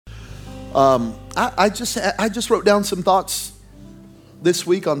I just wrote down some thoughts this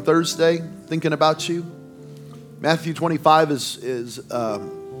week on Thursday, thinking about you. Matthew 25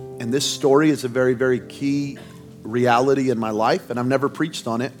 and this story is a very, very key reality in my life, and I've never preached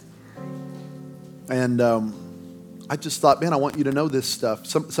on it. And I just thought, man, I want you to know this stuff.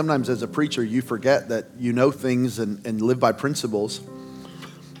 Sometimes as a preacher, you forget that you know things and live by principles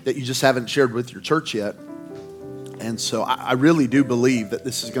that you just haven't shared with your church yet. And so I really do believe that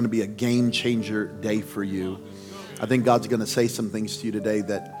this is going to be a game changer day for you. I think God's going to say some things to you today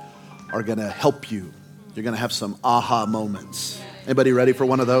that are going to help you. You're going to have some aha moments. Anybody ready for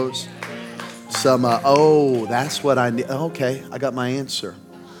one of those? Some, that's what I need. Okay, I got my answer.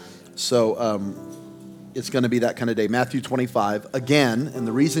 So it's going to be that kind of day. Matthew 25, again, and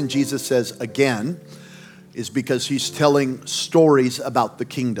the reason Jesus says again is because he's telling stories about the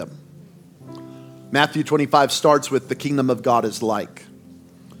kingdom. Matthew 25 starts with the kingdom of God is like.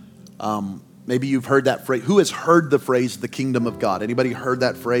 Maybe you've heard that phrase. Who has heard the phrase, the kingdom of God? Anybody heard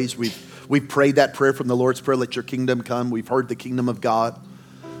that phrase? We've prayed that prayer from the Lord's Prayer, let your kingdom come. We've heard the kingdom of God.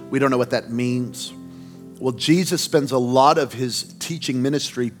 We don't know what that means. Well, Jesus spends a lot of his teaching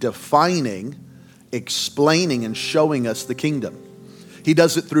ministry defining, explaining, and showing us the kingdom. He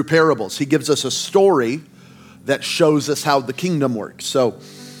does it through parables. He gives us a story that shows us how the kingdom works. So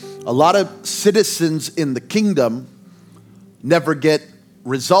a lot of citizens in the kingdom never get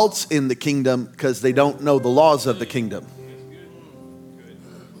results in the kingdom because they don't know the laws of the kingdom.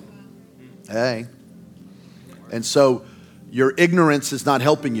 Hey. And so your ignorance is not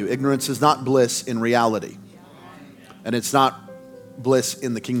helping you. Ignorance is not bliss in reality. And it's not bliss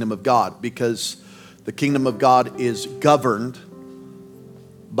in the kingdom of God, because the kingdom of God is governed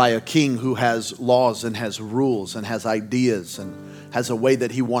by a king who has laws and has rules and has ideas and has a way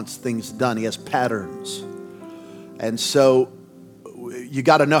that he wants things done. He has patterns. And so you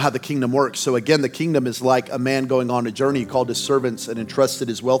got to know how the kingdom works. So again, the kingdom is like a man going on a journey. He called his servants and entrusted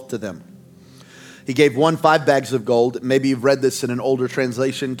his wealth to them. He gave one 5 bags of gold. Maybe you've read this in an older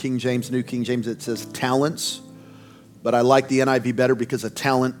translation, King James, New King James, it says talents. But I like the NIV better because a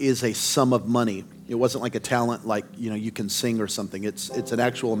talent is a sum of money. It wasn't like a talent like, you can sing or something. It's an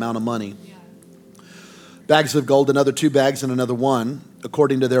actual amount of money. Bags of gold, another 2 bags and another 1,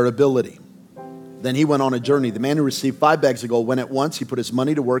 according to their ability. Then he went on a journey. The man who received 5 bags of gold went at once. He put his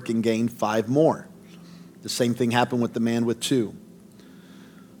money to work and gained 5 more. The same thing happened with the man with 2.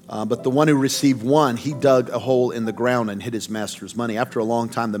 But the one who received 1, he dug a hole in the ground and hid his master's money. After a long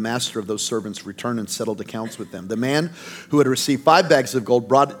time, the master of those servants returned and settled accounts with them. The man who had received 5 bags of gold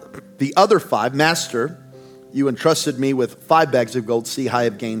brought the other 5. Master, you entrusted me with 5 bags of gold. See, I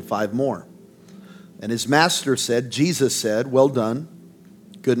have gained 5 more. And his master said, Jesus said, well done,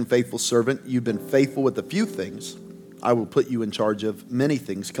 good and faithful servant. You've been faithful with a few things. I will put you in charge of many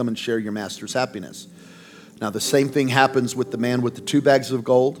things. Come and share your master's happiness. Now, the same thing happens with the man with the 2 bags of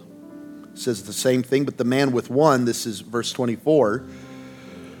gold. It says the same thing, but the man with 1, this is verse 24,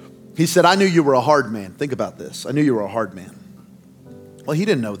 he said, I knew you were a hard man. Think about this. I knew you were a hard man. Well, he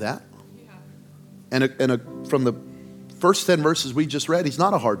didn't know that. And from the first 10 verses we just read, he's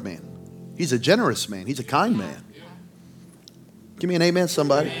not a hard man. He's a generous man. He's a kind man. Give me an amen,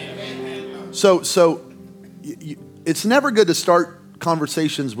 somebody. So it's never good to start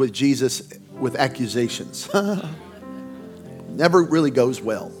conversations with Jesus with accusations. Never really goes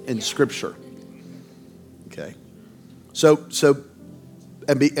well in Scripture. Okay.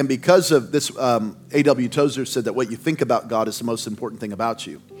 And because of this, A.W. Tozer said that what you think about God is the most important thing about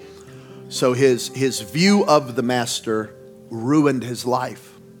you. So his view of the master ruined his life.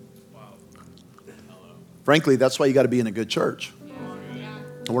 Frankly, that's why you got to be in a good church.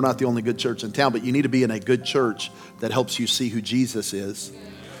 And we're not the only good church in town, but you need to be in a good church that helps you see who Jesus is,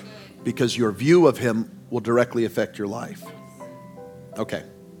 because your view of him will directly affect your life. Okay,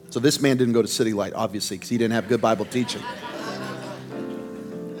 so this man didn't go to City Light, obviously, because he didn't have good Bible teaching.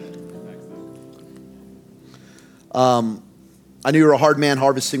 I knew you were a hard man,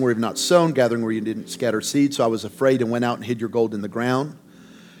 harvesting where you have not sown, gathering where you didn't scatter seed. So I was afraid and went out and hid your gold in the ground.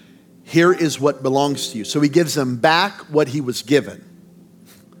 Here is what belongs to you. So he gives him back what he was given.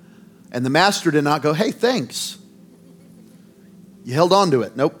 And the master did not go, hey, thanks. You held on to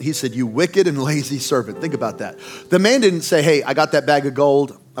it. Nope. He said, you wicked and lazy servant. Think about that. The man didn't say, hey, I got that bag of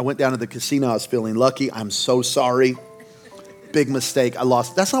gold. I went down to the casino. I was feeling lucky. I'm so sorry. Big mistake. I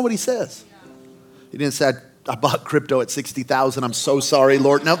lost. That's not what he says. He didn't say, I bought crypto at 60,000. I'm so sorry,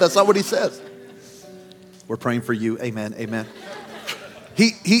 Lord. No, that's not what he says. We're praying for you. Amen. Amen.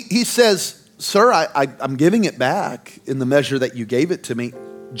 He says, sir, I'm giving it back in the measure that you gave it to me.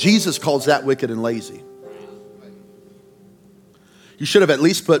 Jesus calls that wicked and lazy. You should have at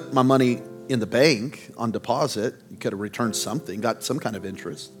least put my money in the bank on deposit. You could have returned something, got some kind of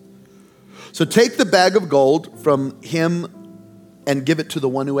interest. So take the bag of gold from him and give it to the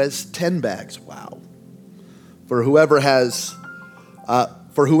one who has 10 bags. Wow. For whoever has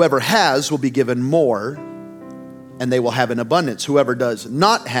will be given more, and they will have an abundance. Whoever does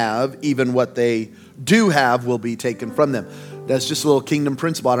not have, even what they do have will be taken from them. That's just a little kingdom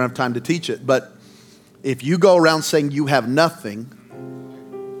principle. I don't have time to teach it. But if you go around saying you have nothing,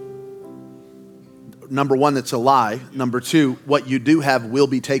 number one, that's a lie. Number two, what you do have will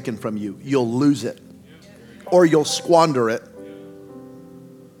be taken from you. You'll lose it or you'll squander it.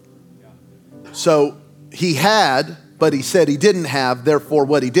 So he had, but he said he didn't have. Therefore,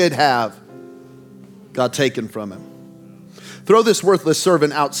 what he did have got taken from him. Throw this worthless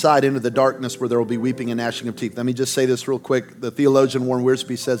servant outside into the darkness where there will be weeping and gnashing of teeth. Let me just say this real quick. The theologian Warren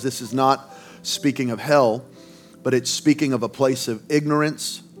Wiersbe says this is not speaking of hell, but it's speaking of a place of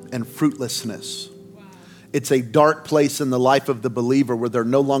ignorance and fruitlessness. It's a dark place in the life of the believer where they're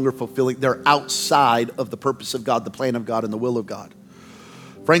no longer fulfilling, they're outside of the purpose of God, the plan of God, and the will of God.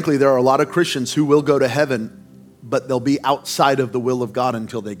 Frankly, there are a lot of Christians who will go to heaven, but they'll be outside of the will of God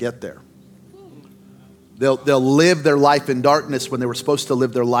until they get there. They'll live their life in darkness when they were supposed to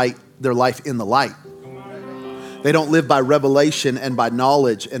live their life in the light. They don't live by revelation and by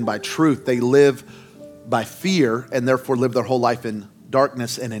knowledge and by truth. They live by fear and therefore live their whole life in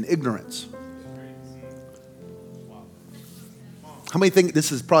darkness and in ignorance. How many think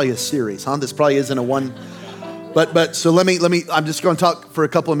this is probably a series, huh? This probably isn't a one. But so let me, I'm just going to talk for a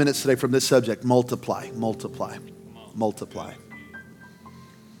couple of minutes today from this subject. Multiply.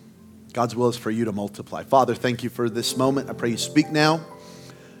 God's will is for you to multiply. Father, thank you for this moment. I pray you speak now.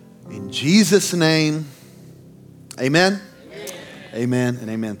 In Jesus' name, amen. Amen and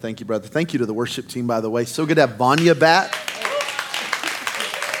amen. Thank you, brother. Thank you to the worship team, by the way. So good to have Vanya back.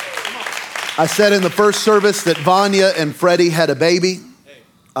 I said in the first service that Vanya and Freddie had a baby.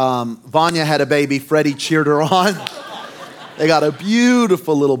 Vanya had a baby. Freddie cheered her on. They got a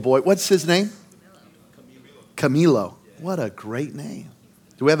beautiful little boy. What's his name? Camilo. What a great name.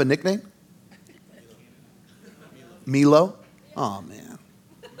 Do we have a nickname? Milo? Oh, man.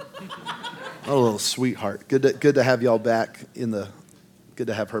 What a little sweetheart. Good to have y'all back good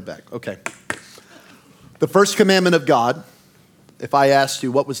to have her back. Okay. The first commandment of God. If I asked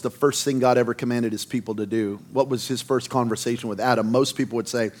you what was the first thing God ever commanded his people to do, what was his first conversation with Adam, most people would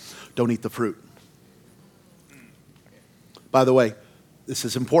say, don't eat the fruit. By the way, this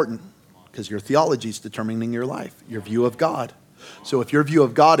is important because your theology is determining your life, your view of God. So if your view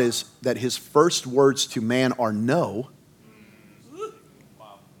of God is that his first words to man are no.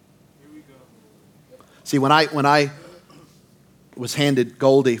 See, when I was handed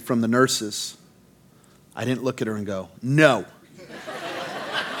Goldie from the nurses, I didn't look at her and go, no.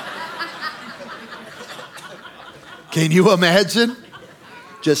 Can you imagine?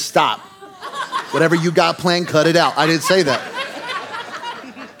 Just stop. Whatever you got planned, cut it out. I didn't say that.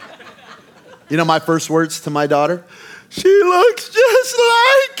 You know my first words to my daughter? She looks just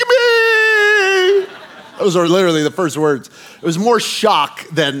like me. Those are literally the first words. It was more shock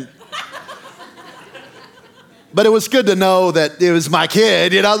than... But it was good to know that it was my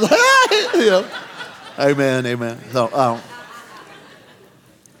kid, you know. You know. Amen. So,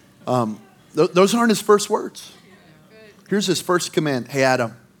 those aren't his first words. Here's his first command. Hey,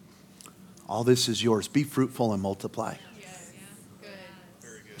 Adam, all this is yours. Be fruitful and multiply.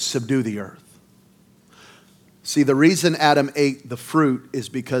 Subdue the earth. See, the reason Adam ate the fruit is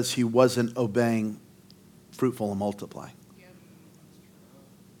because he wasn't obeying fruitful and multiply.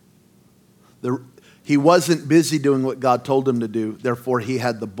 He wasn't busy doing what God told him to do. Therefore, he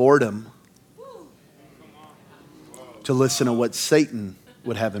had the boredom to listen to what Satan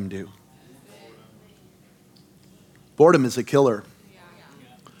would have him do. Boredom is a killer.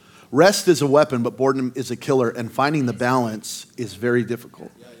 Rest is a weapon, but boredom is a killer. And finding the balance is very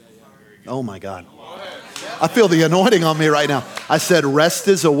difficult. Oh my God. I feel the anointing on me right now. I said rest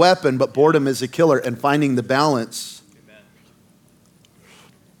is a weapon, but boredom is a killer. And finding the balance.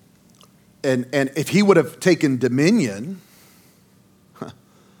 And if he would have taken dominion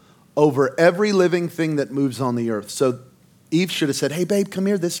over every living thing that moves on the earth. So Eve should have said, hey, babe, come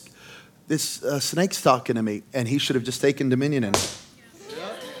here. This snake's talking to me. And he should have just taken dominion and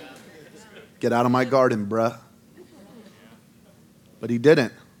get out of my garden, bruh. But he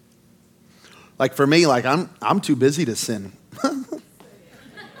didn't. Like for me, like I'm too busy to sin.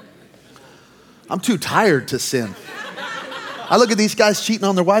 I'm too tired to sin. I look at these guys cheating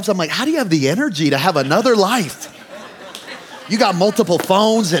on their wives. I'm like, how do you have the energy to have another life? You got multiple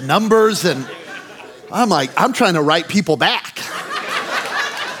phones and numbers, and I'm like, I'm trying to write people back.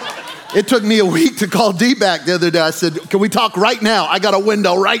 It took me a week to call D back the other day. I said, can we talk right now? I got a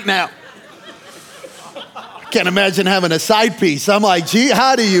window right now. Can't imagine having a side piece. I'm like, gee,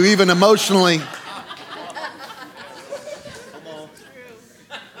 how do you even emotionally?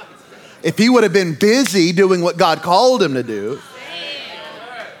 If he would have been busy doing what God called him to do,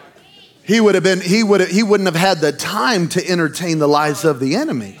 he wouldn't have had the time to entertain the lies of the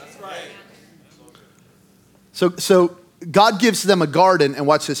enemy. So God gives them a garden, and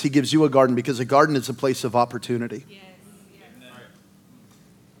watch this, he gives you a garden because a garden is a place of opportunity.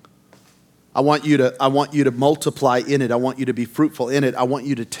 I want you to multiply in it. I want you to be fruitful in it. I want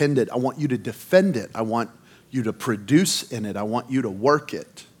you to tend it. I want you to defend it. I want you to produce in it. I want you to work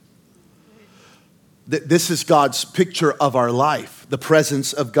it. This is God's picture of our life. The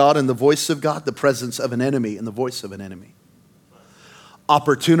presence of God and the voice of God, the presence of an enemy and the voice of an enemy.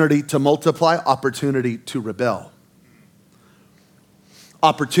 Opportunity to multiply, opportunity to rebel.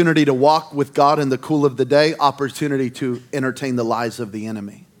 Opportunity to walk with God in the cool of the day, opportunity to entertain the lies of the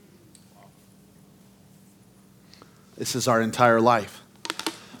enemy. This is our entire life.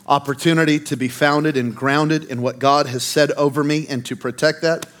 Opportunity to be founded and grounded in what God has said over me and to protect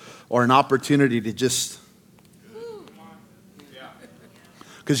that, or an opportunity to just...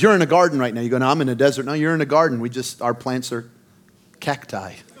 Because you're in a garden right now. You go, no, I'm in a desert. No, you're in a garden. Our plants are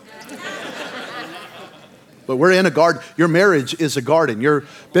cacti. But we're in a garden. Your marriage is a garden. Your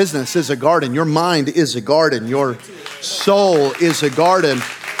business is a garden. Your mind is a garden. Your soul is a garden.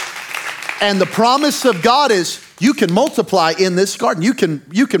 And the promise of God is you can multiply in this garden. You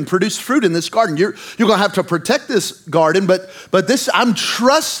can produce fruit in this garden. You're going to have to protect this garden, but this, I'm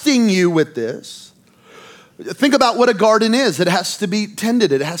trusting you with this. Think about what a garden is. It has to be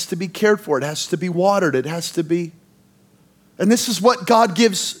tended. It has to be cared for. It has to be watered. It has to be... And this is what God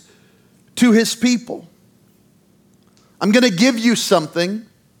gives to his people. I'm going to give you something,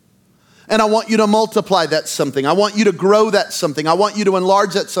 and I want you to multiply that something. I want you to grow that something. I want you to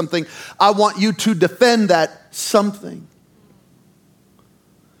enlarge that something. I want you to defend that something.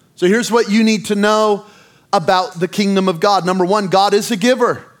 So here's what you need to know about the kingdom of God. Number one, God is a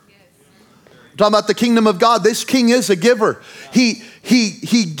giver. I'm talking about the kingdom of God. This king is a giver. He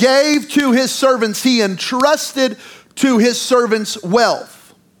gave to his servants. He entrusted to his servants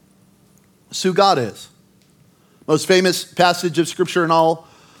wealth. That's who God is. Most famous passage of scripture in all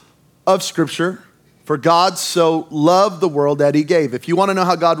of scripture. For God so loved the world that he gave. If you want to know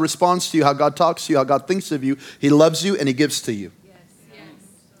how God responds to you, how God talks to you, how God thinks of you, he loves you and he gives to you. Yes. Yes.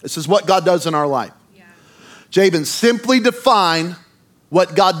 This is what God does in our life. Yeah. Jabin, simply define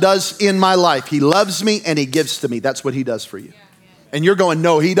what God does in my life. He loves me and he gives to me. That's what he does for you. Yeah. Yeah. And you're going,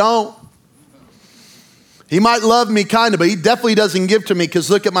 no, he don't. He might love me kind of, but he definitely doesn't give to me because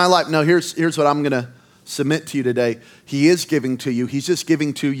look at my life. No, here's what I'm going to submit to you today. He is giving to you. He's just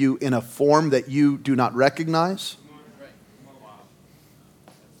giving to you in a form that you do not recognize.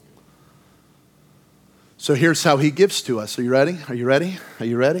 So here's how he gives to us. Are you ready? Are you ready? Are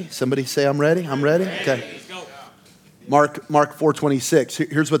you ready? Somebody say, I'm ready. I'm ready. Okay. Mark 4:26.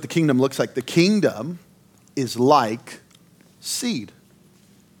 Here's what the kingdom looks like. The kingdom is like seed.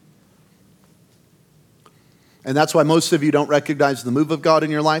 And that's why most of you don't recognize the move of God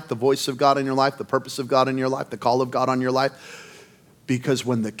in your life, the voice of God in your life, the purpose of God in your life, the call of God on your life. Because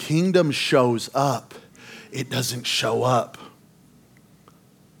when the kingdom shows up, it doesn't show up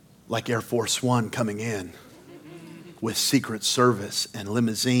like Air Force One coming in with Secret Service and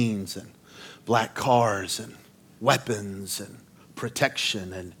limousines and black cars and weapons and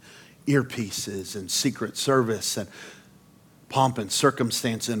protection and earpieces and Secret Service and pomp and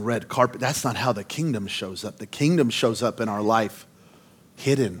circumstance and red carpet. That's not how the kingdom shows up. The kingdom shows up in our life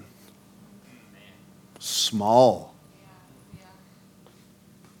hidden, small.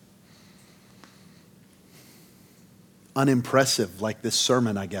 Unimpressive, like this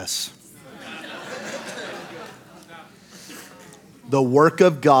sermon, I guess. The work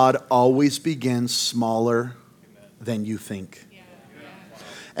of God always begins smaller than you think.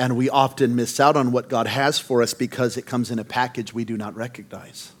 And we often miss out on what God has for us because it comes in a package we do not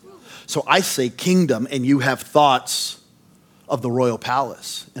recognize. So I say kingdom, and you have thoughts of the royal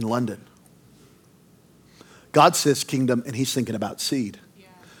palace in London. God says kingdom, and he's thinking about seed.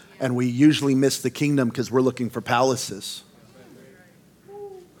 And we usually miss the kingdom because we're looking for palaces.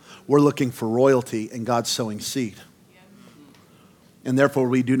 We're looking for royalty, and God's sowing seed. And therefore,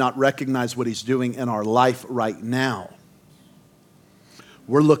 we do not recognize what he's doing in our life right now.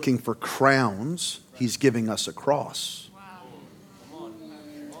 We're looking for crowns. He's giving us a cross.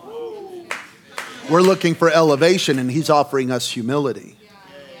 We're looking for elevation, and he's offering us humility.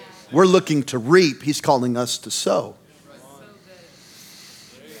 We're looking to reap. He's calling us to sow.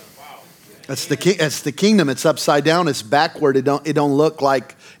 That's the kingdom. It's upside down. It's backward. It don't look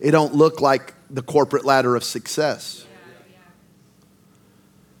like the corporate ladder of success.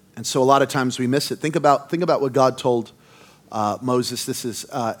 And so a lot of times we miss it. Think about what God told Moses. This is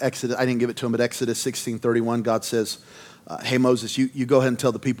Exodus. I didn't give it to him, but Exodus 16:31. God says, "Hey Moses, you go ahead and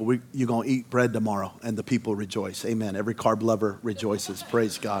tell the people you're going to eat bread tomorrow," and the people rejoice. Amen. Every carb lover rejoices.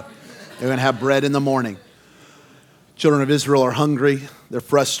 Praise God. They're going to have bread in the morning. Children of Israel are hungry. They're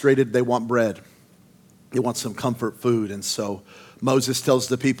frustrated. They want bread. They want some comfort food. And so Moses tells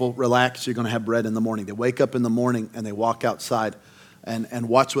the people, relax, you're going to have bread in the morning. They wake up in the morning and they walk outside and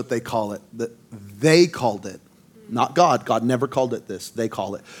watch what they call it. They called it, not God. God never called it this. They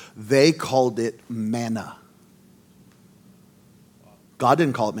call it. They called it manna. God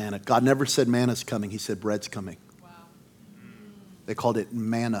didn't call it manna. God never said manna's coming. He said bread's coming. Wow. They called it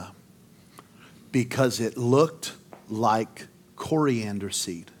manna because it looked like coriander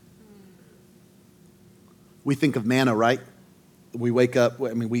seed. We think of manna, right? We wake up,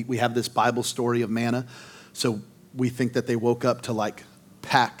 I mean, we have this Bible story of manna. So we think that they woke up to like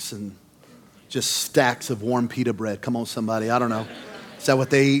packs and just stacks of warm pita bread. Come on, somebody. I don't know. Is that what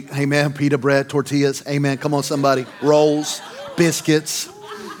they eat? Amen. Pita bread, tortillas. Amen. Come on, somebody. Rolls, biscuits.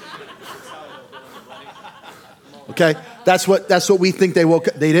 Okay. That's what we think they woke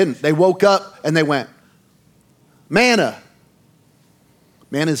up. They didn't. They woke up and they went, manna.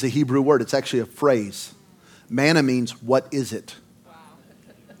 Manna is a Hebrew word. It's actually a phrase. Manna means, what is it?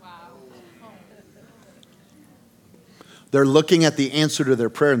 They're looking at the answer to their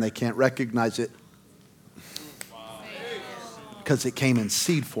prayer and they can't recognize it because it came in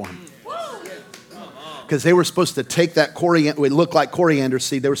seed form. Because they were supposed to take that coriander, it looked like coriander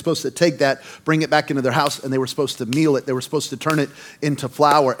seed. They were supposed to take that, bring it back into their house, and they were supposed to meal it. They were supposed to turn it into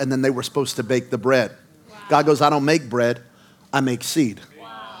flour, and then they were supposed to bake the bread. God goes, I don't make bread, I make seed.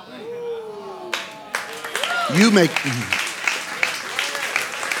 You make.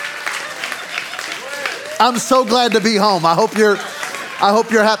 I'm so glad to be home. I hope you're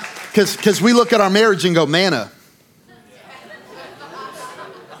happy, because we look at our marriage and go, manna.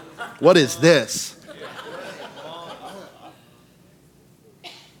 What is this?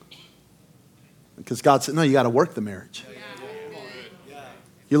 Because God said, no, you got to work the marriage.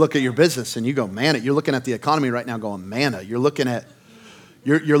 You look at your business and you go, manna. You're looking at the economy right now going, manna. You're looking at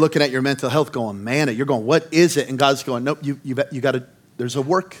your mental health going, manna. You're going, what is it? And God's going, nope, you got to, there's a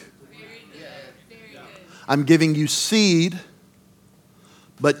work. I'm giving you seed,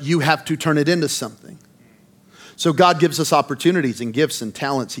 but you have to turn it into something. So God gives us opportunities and gifts and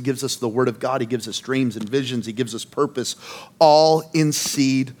talents. He gives us the word of God. He gives us dreams and visions. He gives us purpose, all in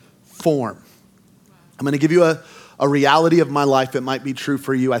seed form. I'm going to give you a reality of my life. It might be true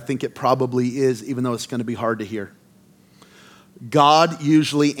for you. I think it probably is, even though it's going to be hard to hear. God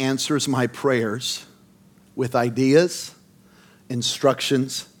usually answers my prayers with ideas,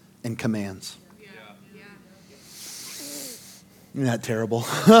 instructions, and commands. Isn't that terrible?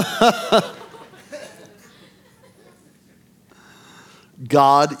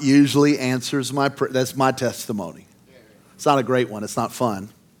 God usually answers my prayer. That's my testimony. It's not a great one. It's not fun.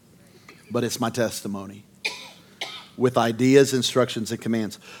 But it's my testimony. With ideas, instructions, and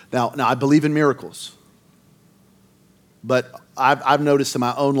commands. Now I believe in miracles. But I've noticed in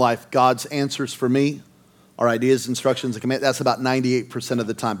my own life, God's answers for me are ideas, instructions, and commands. That's about 98% of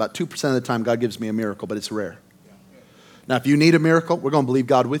the time. About 2% of the time, God gives me a miracle, but it's rare. Now, if you need a miracle, we're going to believe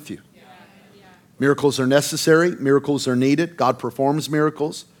God with you. Miracles are necessary. Miracles are needed. God performs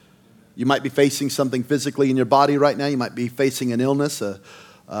miracles. You might be facing something physically in your body right now. You might be facing an illness,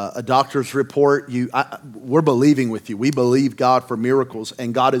 a doctor's report. We're believing with you. We believe God for miracles,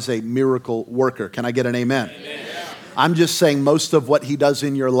 and God is a miracle worker. Can I get an amen? Amen. I'm just saying most of what he does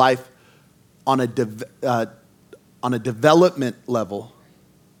in your life on a development level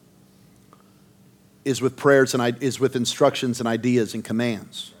is with prayers and is with instructions and ideas and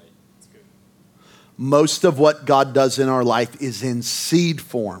commands. Most of what God does in our life is in seed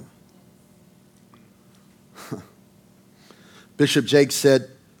form. Bishop Jake said,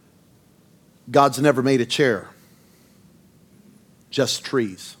 God's never made a chair, just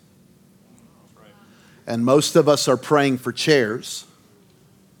trees. And most of us are praying for chairs,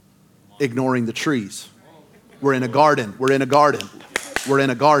 ignoring the trees. We're in a garden. We're in a garden. We're in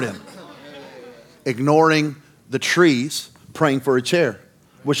a garden. Ignoring the trees, praying for a chair.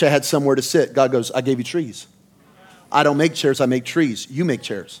 Wish I had somewhere to sit. God goes, I gave you trees. I don't make chairs, I make trees. You make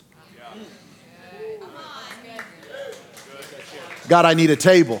chairs. God, I need a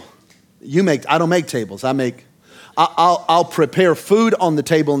table. I don't make tables. I'll prepare food on the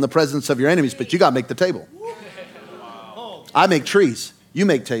table in the presence of your enemies, but you got to make the table. I make trees. You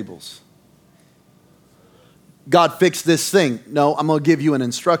make tables. God, fix this thing. No, I'm going to give you an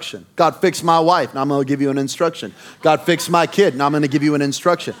instruction. God, fix my wife. No, I'm going to give you an instruction. God, fix my kid. No, I'm going to give you an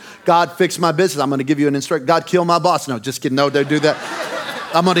instruction. God, fix my business. I'm going to give you an instruction. God, kill my boss. No, just kidding. No, don't do that.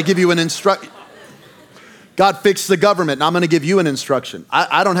 I'm going to give you an instruction. God, fix the government. And I'm going to give you an instruction.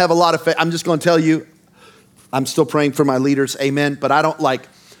 I don't have a lot of faith. I'm just going to tell you, I'm still praying for my leaders. Amen. But I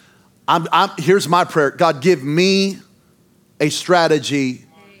don't here's my prayer. God, give me a strategy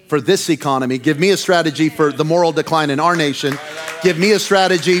for this economy. Give me a strategy for the moral decline in our nation. Give me a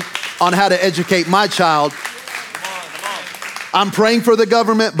strategy on how to educate my child. I'm praying for the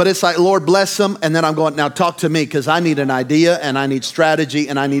government, but it's like, Lord, bless them. And then I'm going, now talk to me, because I need an idea and I need strategy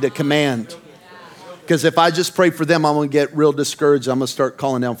and I need a command. Because if I just pray for them, I'm going to get real discouraged. I'm going to start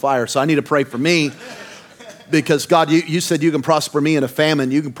calling down fire. So I need to pray for me, because God, you said you can prosper me in a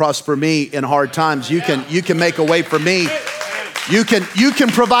famine. You can prosper me in hard times. You can make a way for me. You can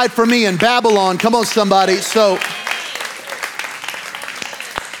provide for me in Babylon. Come on, somebody. So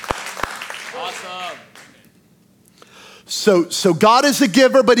awesome. So God is a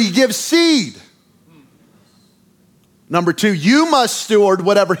giver, but he gives seed. Number 2, you must steward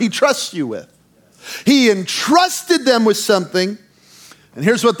whatever he trusts you with. He entrusted them with something. And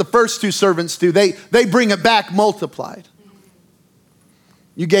here's what the first 2 servants do. They bring it back multiplied.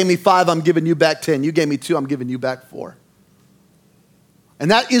 You gave me 5, I'm giving you back 10. You gave me 2, I'm giving you back 4. And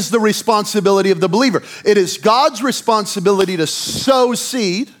that is the responsibility of the believer. It is God's responsibility to sow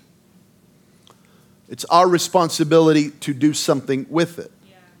seed. It's our responsibility to do something with it.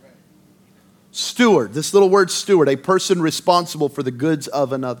 Yeah. Steward, this little word steward, a person responsible for the goods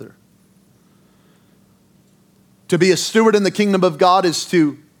of another. To be a steward in the kingdom of God is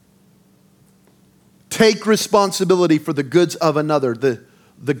to take responsibility for the goods of another,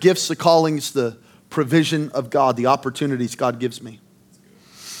 the gifts, the callings, the provision of God, the opportunities God gives me.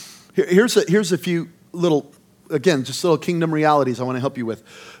 Here's a few little, again, just little kingdom realities I want to help you with.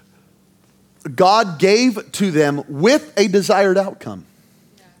 God gave to them with a desired outcome.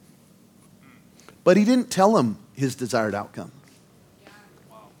 But he didn't tell them his desired outcome.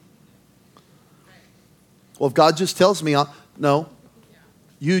 Well, if God just tells me, no,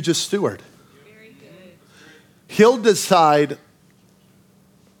 you just steward. He'll decide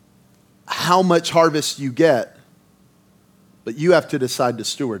how much harvest you get, but you have to decide to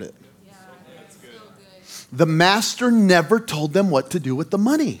steward it. The master never told them what to do with the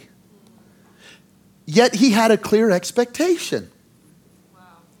money. Yet he had a clear expectation.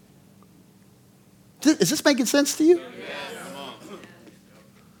 Is this making sense to you?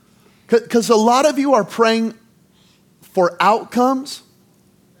 Because a lot of you are praying for outcomes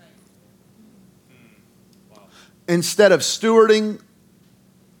instead of stewarding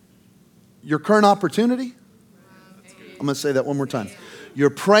your current opportunity. I'm going to say that one more time. You're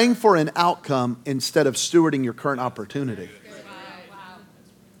praying for an outcome instead of stewarding your current opportunity.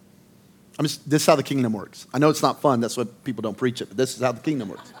 This is how the kingdom works. I know it's not fun. That's why people don't preach it. But this is how the kingdom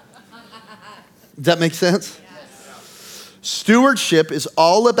works. Does that make sense? Yes. Stewardship is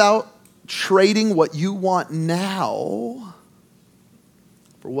all about trading what you want now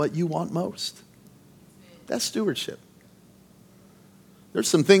for what you want most. That's stewardship. There's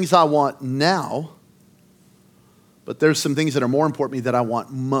some things I want now, but there's some things that are more important to me that I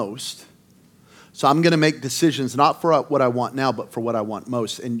want most. So I'm going to make decisions not for what I want now, but for what I want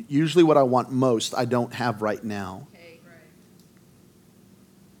most. And usually what I want most, I don't have right now. Okay, right.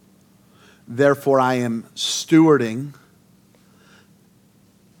 Therefore, I am stewarding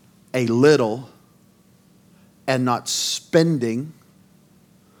a little and not spending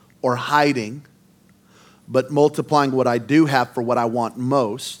or hiding, but multiplying what I do have for what I want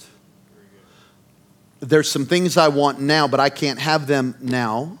most. There's some things I want now, but I can't have them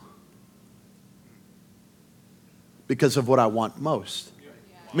now because of what I want most.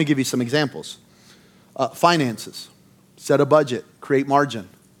 Let me give you some examples. Finances. Set a budget. Create margin.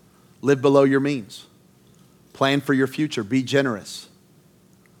 Live below your means. Plan for your future. Be generous.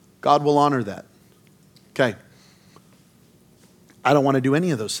 God will honor that. Okay. I don't want to do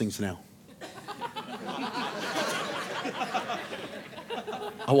any of those things now.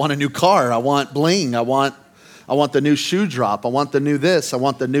 I want a new car. I want bling. I want the new shoe drop. I want the new this. I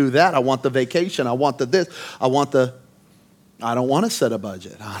want the new that. I want the vacation. I want the this. I don't want to set a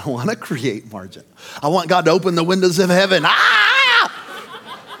budget. I don't want to create margin. I want God to open the windows of heaven.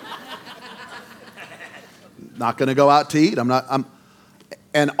 Not going to go out to eat.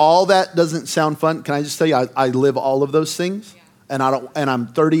 And all that doesn't sound fun. Can I just tell you, I live all of those things. Yeah. And I'm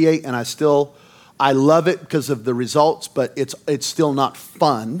 38 and I love it because of the results, but it's still not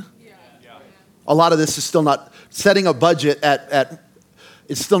fun. Yeah. A lot of this is still not setting a budget at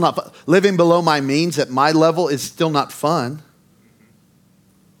It's still not fun. Living below my means at my level is still not fun.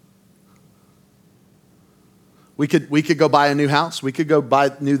 We could go buy a new house. We could go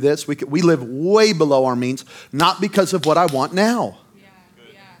buy new this. We live way below our means, not because of what I want now. Yeah.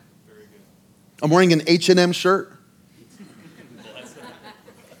 Yeah. Very good. I'm wearing an H&M shirt.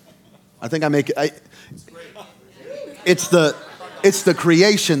 I think I make it. It's the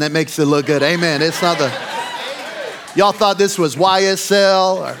creation that makes it look good. Amen. It's not the. Y'all thought this was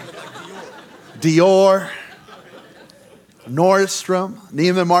YSL or Dior, Nordstrom,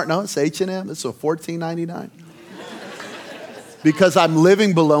 Neiman Martin. No, it's H&M. It's a $14.99. Because I'm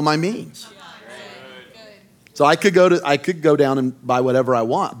living below my means. So I could go down and buy whatever I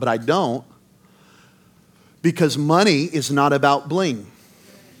want, but I don't. Because money is not about bling.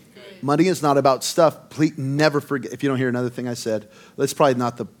 Money is not about stuff. Please never forget. If you don't hear another thing I said, that's probably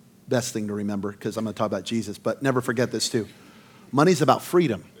not the best thing to remember because I'm going to talk about Jesus, but never forget this too. Money's about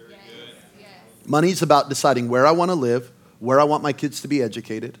freedom. Money's about deciding where I want to live, where I want my kids to be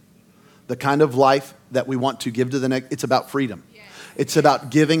educated, the kind of life that we want to give to the next. It's about freedom. It's about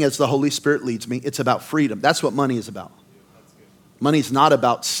giving as the Holy Spirit leads me. It's about freedom. That's what money is about. Money's not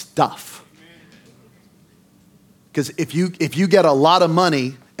about stuff. Because if you get a lot of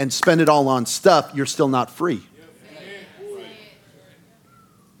money and spend it all on stuff, you're still not free.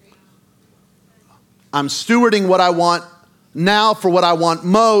 I'm stewarding what I want now for what I want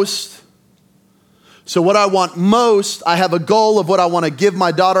most. So what I want most, I have a goal of what I want to give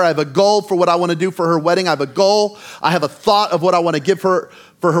my daughter. I have a goal for what I want to do for her wedding. I have a goal. I have a thought of what I want to give her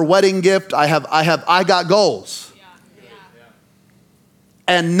for her wedding gift. I got goals.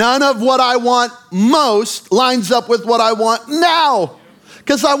 And none of what I want most lines up with what I want now.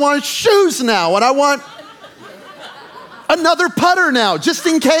 Because I want shoes now and I want another putter now, just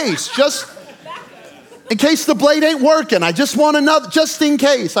in case. Just in case the blade ain't working. I just want another, just in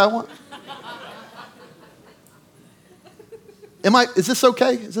case. Is this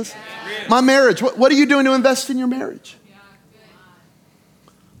okay? Is this my marriage? What are you doing to invest in your marriage?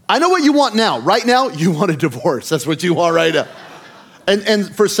 I know what you want now. Right now, you want a divorce. That's what you want right now.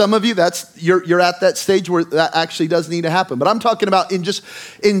 And for some of you, you're at that stage where that actually does need to happen. But I'm talking about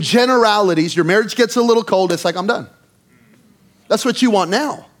in generalities, your marriage gets a little cold. It's like, I'm done. That's what you want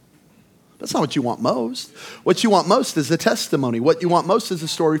now. That's not what you want most. What you want most is a testimony. What you want most is a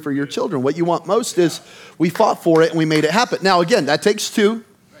story for your children. What you want most is we fought for it and we made it happen. Now, again, that takes two.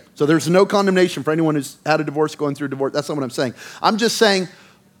 So there's no condemnation for anyone who's had a divorce, going through a divorce. That's not what I'm saying. I'm just saying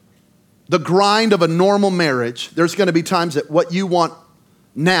the grind of a normal marriage, there's going to be times that what you want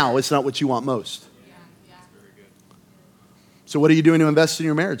now is not what you want most. So what are you doing to invest in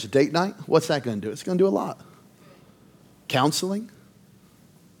your marriage? A date night? What's that going to do? It's going to do a lot. Counseling?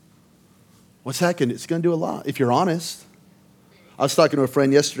 What's that going to do? It's going to do a lot, if you're honest. I was talking to a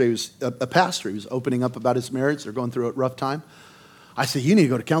friend yesterday who's a pastor. He was opening up about his marriage. They're going through a rough time. I said, you need to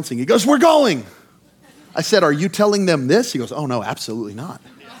go to counseling. He goes, we're going. I said, are you telling them this? He goes, oh, no, absolutely not.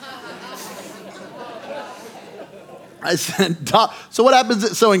 I said, so what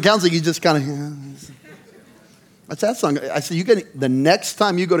happens? So in counseling, you just kind of, that's that song. I said, the next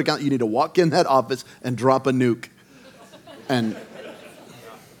time you go to counseling, you need to walk in that office and drop a nuke. And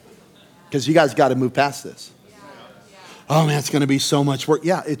because you guys got to move past this. Oh man, it's going to be so much work.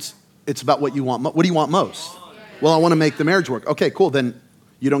 Yeah, it's about what you want. What do you want most? Well, I want to make the marriage work. Okay, cool. Then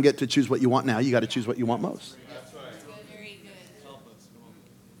you don't get to choose what you want now. You got to choose what you want most.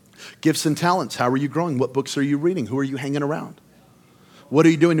 Gifts and talents. How are you growing? What books are you reading? Who are you hanging around? What are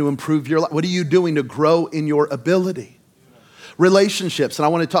you doing to improve your life? What are you doing to grow in your ability? Relationships, and I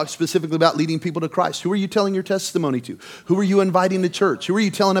want to talk specifically about leading people to Christ. Who are you telling your testimony to? Who are you inviting to church? Who are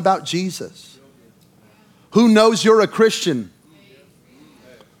you telling about Jesus? Who knows you're a Christian?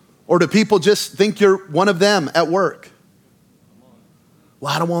 Or do people just think you're one of them at work?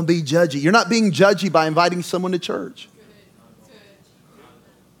 Well, I don't want to be judgy. You're not being judgy by inviting someone to church.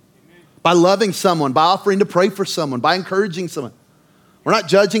 By loving someone, by offering to pray for someone, by encouraging someone. We're not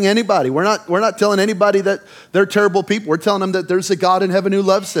judging anybody. We're not telling anybody that they're terrible people. We're telling them that there's a God in heaven who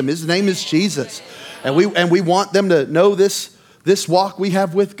loves them. His name is Jesus. And we want them to know this walk we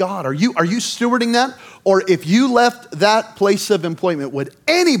have with God. Are you stewarding that? Or if you left that place of employment, would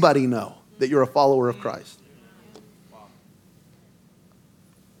anybody know that you're a follower of Christ?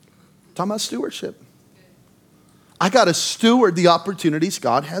 Talking about stewardship. I got to steward the opportunities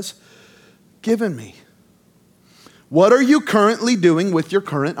God has given me. What are you currently doing with your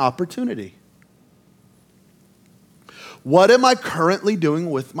current opportunity? What am I currently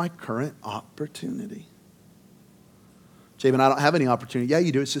doing with my current opportunity? Jabin, I don't have any opportunity. Yeah,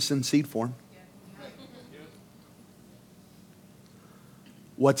 you do. It's just in seed form.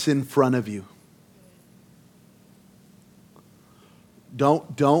 what's in front of you.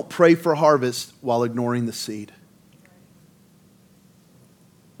 Don't pray for harvest while ignoring the seed.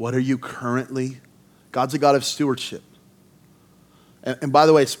 What are you currently? God's a God of stewardship. And by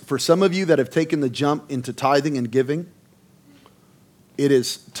the way, for some of you that have taken the jump into tithing and giving, it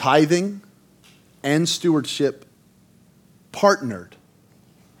is tithing and stewardship partnered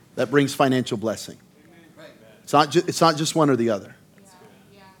that brings financial blessing. It's not just one or the other.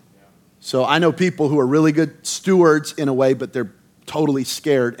 So I know people who are really good stewards in a way, but they're totally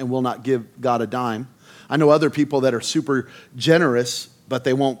scared and will not give God a dime. I know other people that are super generous, but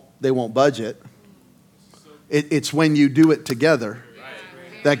they won't budget. It's when you do it together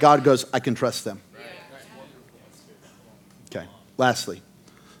that God goes, I can trust them. Okay, lastly,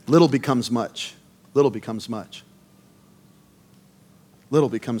 little becomes much. Little becomes much. Little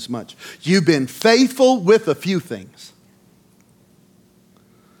becomes much. You've been faithful with a few things.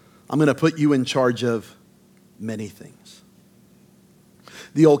 I'm going to put you in charge of many things.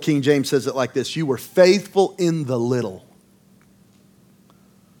 The old King James says it like this: you were faithful in the little.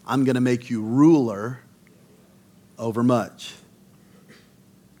 I'm going to make you ruler over much.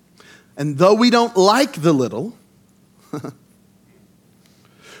 And though we don't like the little,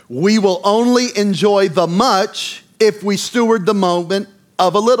 we will only enjoy the much if we steward the moment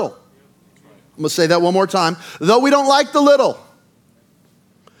of a little. I'm going to say that one more time. Though we don't like the little,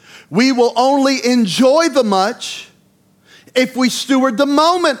 we will only enjoy the much if we steward the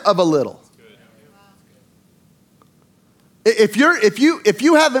moment of a little. If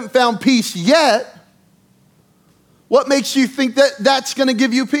you haven't found peace yet, what makes you think that that's going to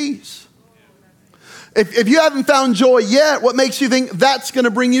give you peace? If you haven't found joy yet, what makes you think that's going to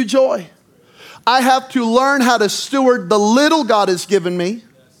bring you joy? I have to learn how to steward the little God has given me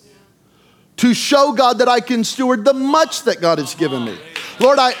to show God that I can steward the much that God has given me.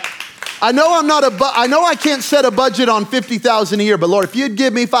 Lord, I know I know I can't set a budget on $50,000 a year, but Lord, if you'd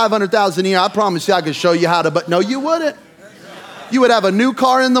give me $500,000 a year, I promise you I could show you how to. But no, you wouldn't. You would have a new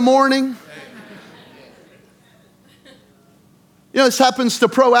car in the morning. You know, this happens to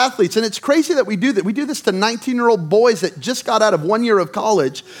pro athletes, and it's crazy that we do that. We do this to 19-year-old boys that just got out of 1 year of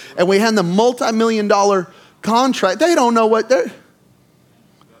college, and we hand them multi-million-dollar contract. They don't know what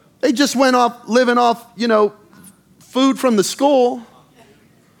they just went off living off, food from the school.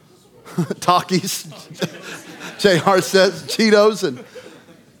 Takis, JR says, Cheetos, and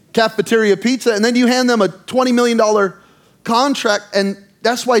cafeteria pizza, and then you hand them a $20 million contract, and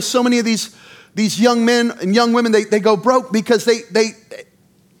that's why so many of these young men and young women, they go broke because they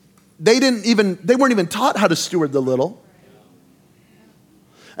weren't even taught how to steward the little.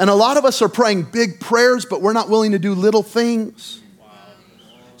 And a lot of us are praying big prayers, but we're not willing to do little things.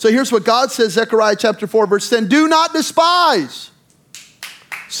 So here's what God says, Zechariah chapter 4, verse 10. Do not despise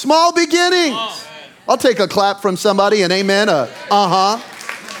small beginnings. I'll take a clap from somebody, an amen,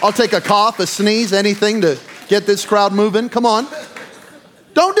 I'll take a cough, a sneeze, anything to get this crowd moving. Come on.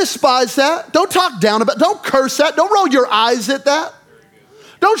 Don't despise that. Don't talk down about it. Don't curse that. Don't roll your eyes at that.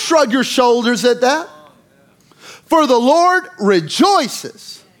 Don't shrug your shoulders at that. For the Lord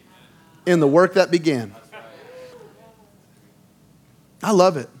rejoices in the work that began. I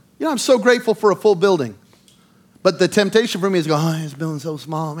love it. I'm so grateful for a full building. But the temptation for me is to go, this building's so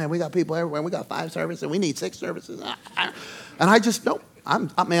small. Man, we got people everywhere. We got 5 services. We need 6 services. And I just, no,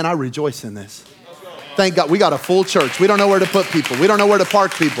 I rejoice in this. Thank God. We got a full church. We don't know where to put people. We don't know where to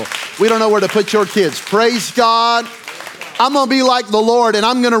park people. We don't know where to put your kids. Praise God. I'm going to be like the Lord, and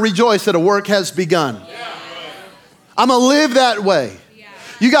I'm going to rejoice that a work has begun. I'm going to live that way.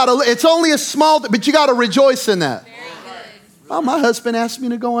 It's only a small, but you got to rejoice in that. Oh, my husband asked me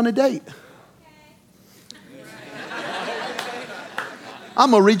to go on a date.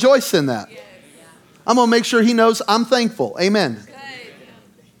 I'm going to rejoice in that. I'm going to make sure he knows I'm thankful. Amen.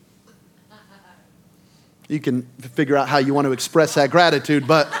 You can figure out how you want to express that gratitude,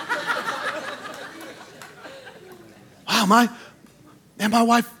 but wow, my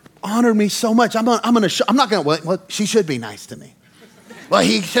wife honored me so much. I'm not going to, well, she should be nice to me. Well,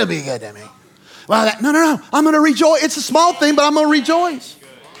 he should be good to me. Well, no. I'm going to rejoice. It's a small thing, but I'm going to rejoice.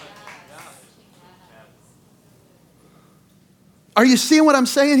 Are you seeing what I'm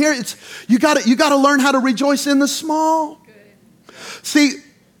saying here? You got to learn how to rejoice in the small. See,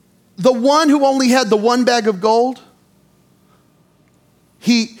 the one who only had the 1 bag of gold,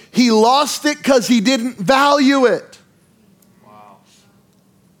 he lost it because he didn't value it. Wow.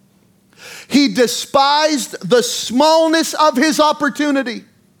 He despised the smallness of his opportunity.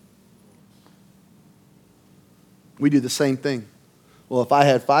 We do the same thing. Well, if I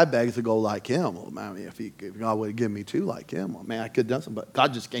had 5 bags of gold like him, well, man, if God would have given me 2 like him, well, man, I could have done something. But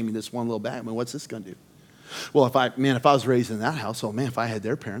God just gave me this one little bag. I mean, what's this going to do? Well, if I was raised in that house, well, man, if I had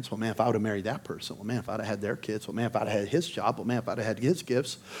their parents, well, man, if I would have married that person, well, man, if I'd have had their kids, well, man, if I'd have had his job, well, man, if I'd have had his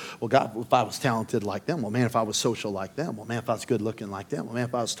gifts, well, God, if I was talented like them, well, man, if I was social like them, well, man, if I was good looking like them, well, man,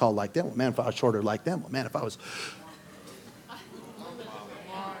 if I was tall like them, well, man, if I was shorter like them, well, man, if I was,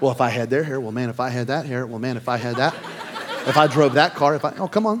 well, if I had their hair, well, man, if I had that hair, well, man, if I had that, if I drove that car, oh,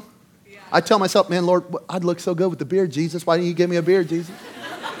 come on. I tell myself, man, Lord, I'd look so good with the beard, Jesus. Why didn't you give me a beard, Jesus?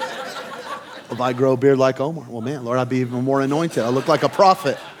 If I grow a beard like Omar, well, man, Lord, I'd be even more anointed. I look like a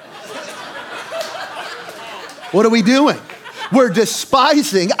prophet. What are we doing? We're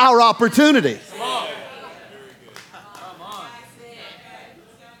despising our opportunity.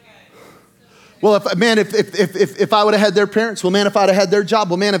 Well, if I would have had their parents, well, man, if I'd have had their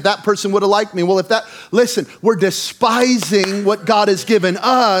job, well, man, if that person would have liked me, well, listen, we're despising what God has given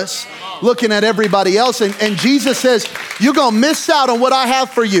us, looking at everybody else. And Jesus says, you're going to miss out on what I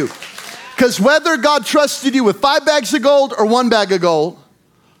have for you. Because whether God trusted you with 5 bags of gold or 1 bag of gold,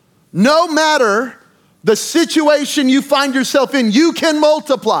 no matter the situation you find yourself in, you can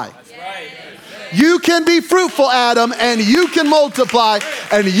multiply. That's right. You can be fruitful, Adam, and you can multiply,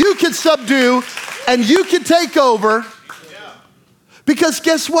 and you can subdue, and you can take over. Because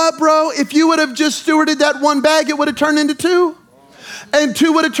guess what, bro? If you would have just stewarded that 1 bag, it would have turned into 2. And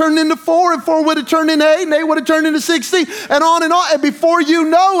 2 would have turned into 4, and 4 would have turned into 8, and 8 would have turned into 16, and on. And before you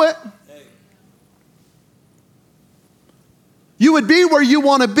know it, you would be where you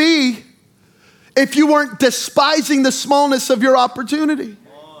want to be if you weren't despising the smallness of your opportunity.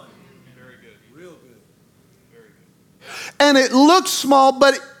 Very good. Real good. Very good. And it looks small,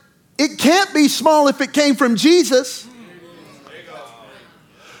 but it can't be small if it came from Jesus.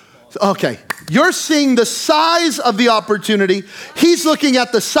 Okay, you're seeing the size of the opportunity. He's looking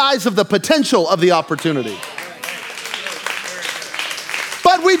at the size of the potential of the opportunity.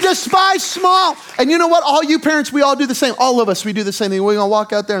 But we despise small. And you know what? All you parents, we all do the same. All of us, we do the same thing. We're going to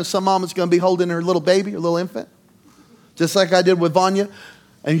walk out there and some mom is going to be holding her little baby, her little infant. Just like I did with Vanya.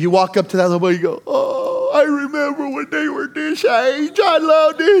 And you walk up to that little boy, you go, oh, I remember when they were this age. I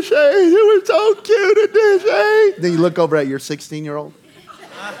love this age. It was so cute at this age. Then you look over at your 16-year-old.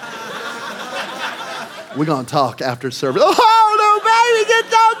 We're going to talk after service. Oh, no, baby, get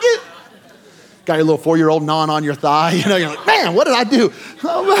talking. Got your little 4-year-old gnawing on your thigh. You know, you're like, man, what did I do?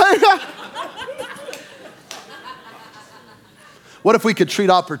 Oh, my God. What if we could treat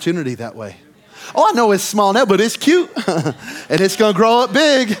opportunity that way? Oh, I know it's small now, but it's cute. And it's going to grow up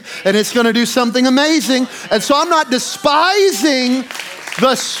big. And it's going to do something amazing. And so I'm not despising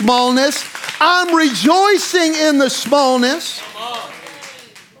the smallness. I'm rejoicing in the smallness.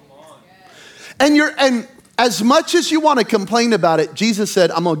 And as much as you want to complain about it, Jesus said,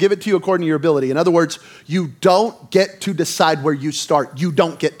 I'm going to give it to you according to your ability. In other words, you don't get to decide where you start. You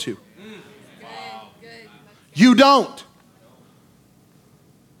don't get to. You don't.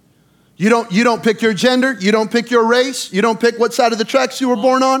 You don't pick your gender. You don't pick your race. You don't pick what side of the tracks you were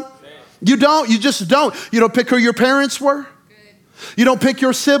born on. You don't. You just don't. You don't pick who your parents were. You don't pick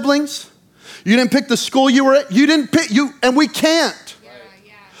your siblings. You didn't pick the school you were at. You didn't pick you, and we can't.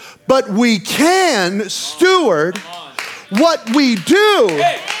 But we can steward what we do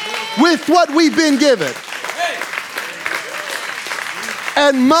with what we've been given.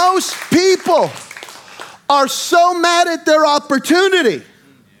 And most people are so mad at their opportunity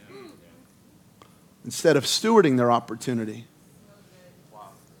instead of stewarding their opportunity.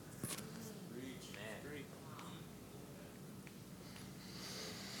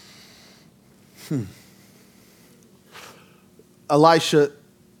 Elisha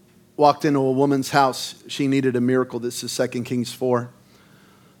walked into a woman's house. She needed a miracle. This is 2 Kings 4.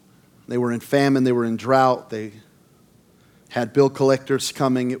 They were in famine. They were in drought. They had bill collectors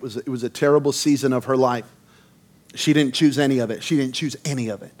coming. It was a terrible season of her life. She didn't choose any of it. She didn't choose any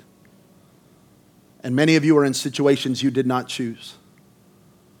of it. And many of you are in situations you did not choose.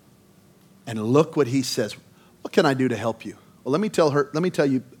 And look what he says. What can I do to help you? Well, let me tell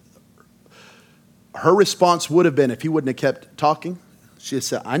you, her response would have been, if he wouldn't have kept talking, she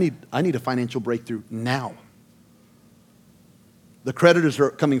said, I need a financial breakthrough now. The creditors are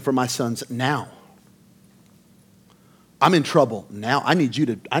coming for my sons now. I'm in trouble now. I need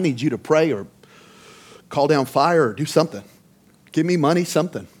you to pray or call down fire or do something. Give me money,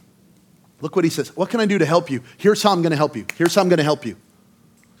 something. Look what he says. What can I do to help you? Here's how I'm going to help you. Here's how I'm going to help you.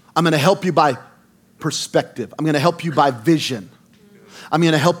 I'm going to help you by perspective. I'm going to help you by vision. I'm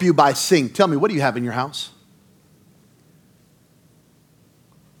going to help you by seeing. Tell me, what do you have in your house?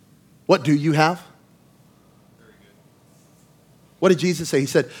 What do you have? What did Jesus say?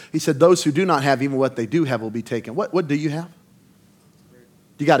 He said, those who do not have, even what they do have will be taken. What do you have?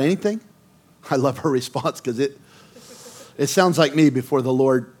 You got anything? I love her response because it sounds like me before the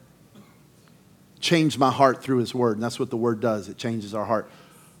Lord changed my heart through his word. And that's what the word does. It changes our heart.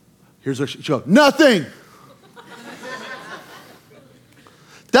 Here's what she goes, nothing.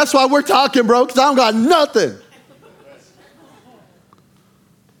 That's why we're talking, bro, because I don't got nothing.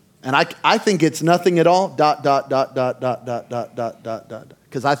 And I think it's nothing at all, ...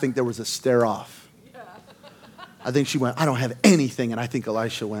 because I think there was a stare off. I think she went, I don't have anything. And I think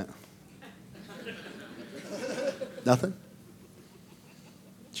Elisha went, nothing?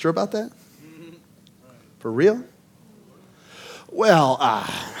 Sure about that? For real? Well,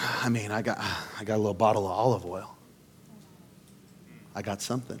 I got a little bottle of olive oil. I got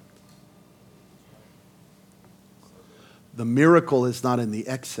something. The miracle is not in the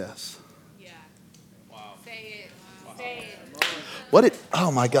excess. Yeah. Wow. Say it. Wow. Say it.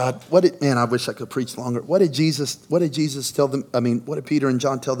 Oh my God, man, I wish I could preach longer. What did Jesus tell them? What did Peter and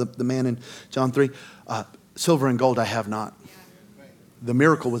John tell the man in John 3? Silver and gold I have not. Yeah. The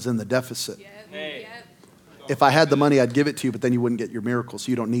miracle was in the deficit. Yep. Hey. Yep. If I had the money, I'd give it to you, but then you wouldn't get your miracle, so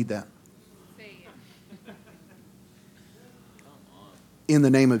you don't need that. Say it. In the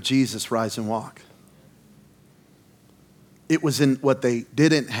name of Jesus, rise and walk. It was in what they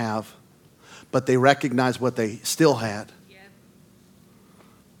didn't have, but they recognized what they still had. Yep.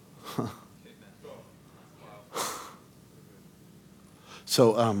 Huh.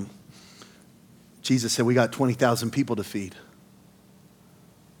 So Jesus said, we got 20,000 people to feed.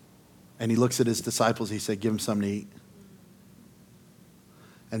 And he looks at his disciples. He said, give them something to eat.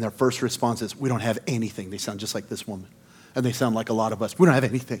 And their first response is, we don't have anything. They sound just like this woman. And they sound like a lot of us. We don't have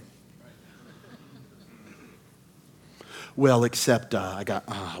anything. Well, except come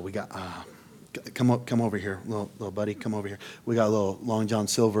over here, little buddy, come over here. We got a little Long John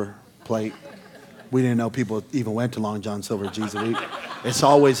Silver plate. We didn't know people even went to Long John Silver. Jesus, it's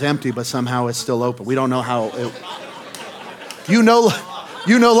always empty, but somehow it's still open. We don't know how. You know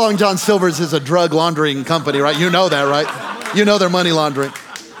Long John Silver's is a drug laundering company, right? You know that, right? You know they're money laundering.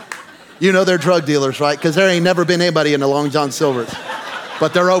 You know they're drug dealers, right? Because there ain't never been anybody in a Long John Silver's,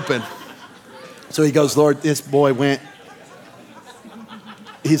 but they're open. So he goes, Lord, this boy went.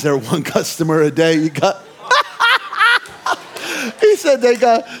 He's there one customer a day. He said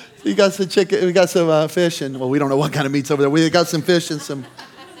he got some chicken, we got some fish, and well, we don't know what kind of meat's over there. We got some fish and some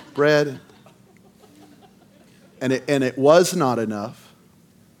bread. And it was not enough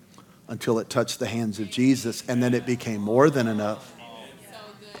until it touched the hands of Jesus, and then it became more than enough. So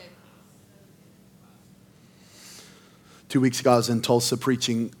good. 2 weeks ago, I was in Tulsa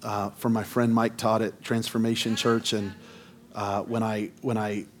preaching for my friend Mike Todd at Transformation Church, and when I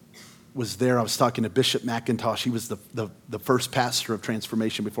was there, I was talking to Bishop McIntosh. He was the first pastor of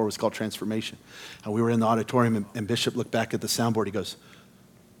Transformation before it was called Transformation. And we were in the auditorium, and Bishop looked back at the soundboard. He goes,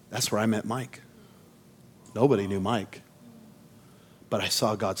 that's where I met Mike. Nobody knew Mike, but I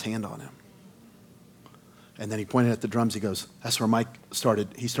saw God's hand on him. And then he pointed at the drums. He goes, that's where Mike started.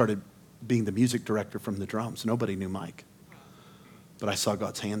 He started being the music director from the drums. Nobody knew Mike, but I saw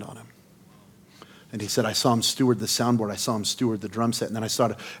God's hand on him. And he said, I saw him steward the soundboard. I saw him steward the drum set. And then I saw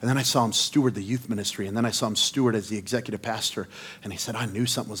him steward the youth ministry. And then I saw him steward as the executive pastor. And he said, I knew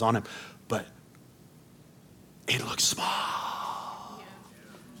something was on him, but it looked small. Yeah.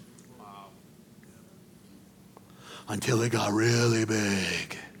 Wow. Until it got really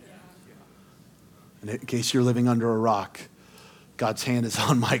big. And in case you're living under a rock, God's hand is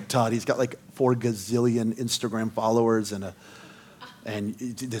on Mike Todd. He's got like 4 gazillion Instagram followers and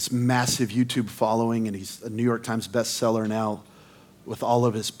this massive YouTube following, and he's a New York Times bestseller now with all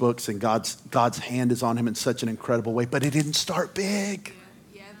of his books, and God's hand is on him in such an incredible way, but it didn't start big.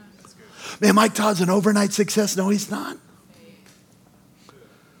 Yeah. Man, Mike Todd's an overnight success. No, he's not.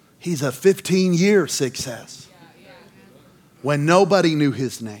 He's a 15-year success when nobody knew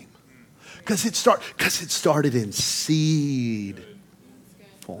his name. Because it started in seed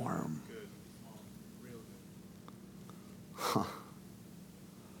form. Huh.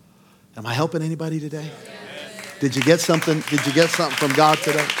 Am I helping anybody today? Did you get something? Did you get something from God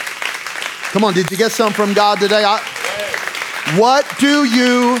today? Come on, did you get something from God today? What do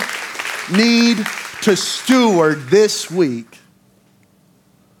you need to steward this week?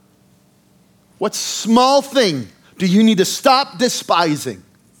 What small thing do you need to stop despising?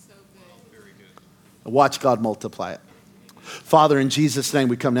 So good. Watch God multiply it. Father, in Jesus' name,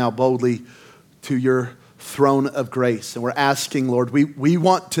 we come now boldly to your throne of grace. And we're asking, Lord, we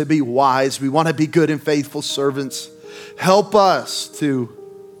want to be wise. We want to be good and faithful servants. Help us to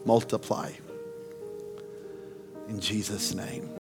multiply. In Jesus' name.